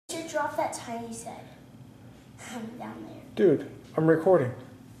drop that tiny set down there. Dude, I'm recording.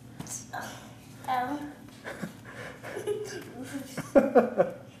 Oh.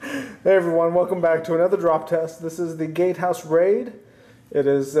 Hey everyone, welcome back to another drop test. This is the Gatehouse Raid. It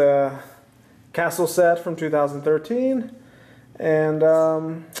is a castle set from 2013. And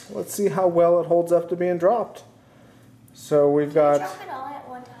let's see how well it holds up to being dropped. So we've got... Can you drop it all at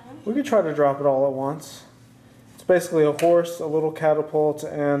one time? We could try to drop it all at once. It's basically a horse, a little catapult,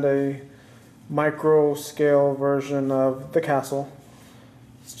 and a micro scale version of the castle.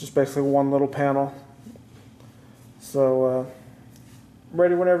 It's just basically one little panel. So,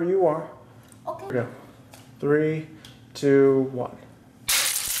 ready whenever you are. Okay. Here we go. 3, 2, 1.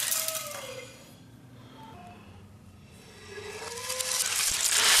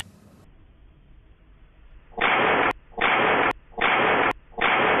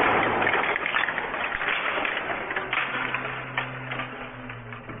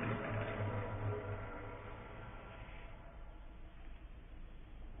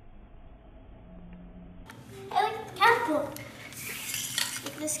 I like the catapult.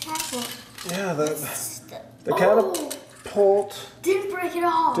 Look at this catapult. Yeah, the catapult Didn't break it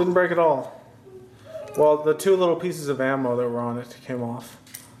all. didn't break at all. Well, the two little pieces of ammo that were on it came off.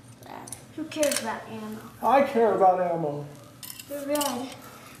 Who cares about ammo? I care about ammo. They're red.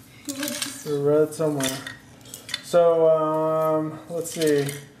 They're red somewhere. So, let's see.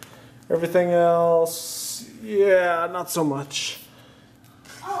 Everything else, yeah, not so much.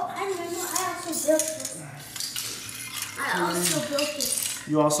 Oh, I remember. I also built this. I also built this.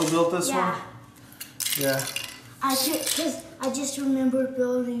 You also built this one? Yeah. I just remember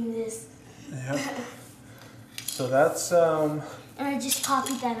building this. Yeah. So that's And I just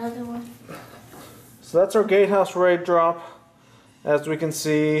copied that other one. So that's our Gatehouse Raid drop. As we can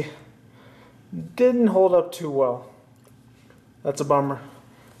see, didn't hold up too well. That's a bummer.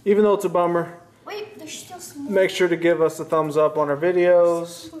 Even though it's a bummer, Wait, there's still some more. make sure to give us a thumbs up on our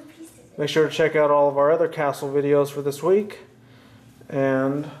videos. Some more pieces. Make sure to check out all of our other castle videos for this week.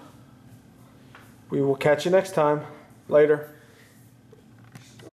 And we will catch you next time. Later.